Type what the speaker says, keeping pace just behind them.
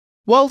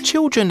While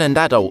children and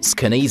adults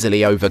can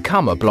easily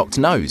overcome a blocked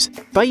nose,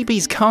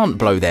 babies can't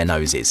blow their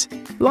noses.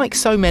 Like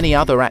so many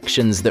other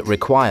actions that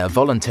require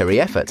voluntary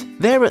effort,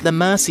 they're at the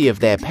mercy of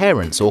their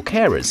parents or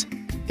carers.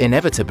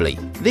 Inevitably,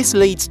 this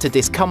leads to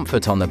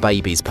discomfort on the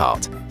baby's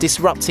part,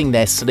 disrupting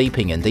their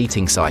sleeping and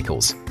eating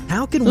cycles.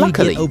 How can we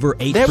Luckily, get over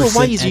 8% there are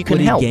ways you can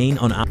help. gain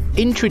on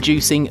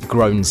Introducing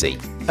Groanzy,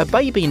 a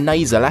baby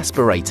nasal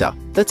aspirator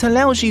that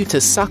allows you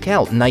to suck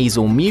out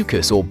nasal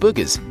mucus or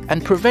boogers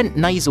and prevent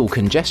nasal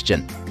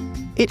congestion.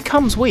 It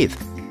comes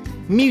with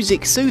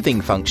music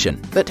soothing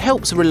function that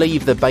helps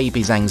relieve the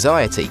baby's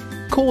anxiety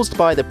caused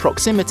by the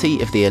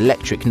proximity of the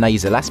electric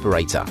nasal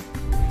aspirator.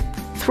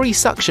 3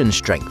 suction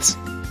strengths,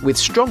 with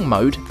strong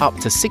mode up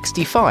to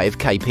 65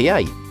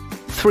 kPa.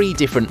 3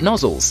 different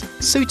nozzles,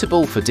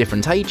 suitable for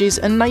different ages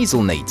and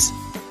nasal needs.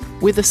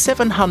 With a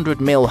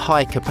 700mAh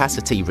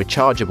high-capacity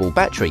rechargeable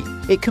battery,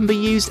 it can be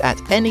used at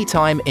any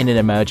time in an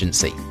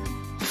emergency.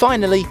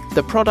 Finally,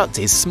 the product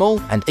is small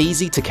and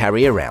easy to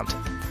carry around.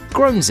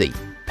 Groanzy,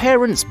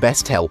 parents'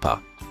 best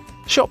helper.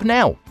 Shop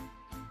now.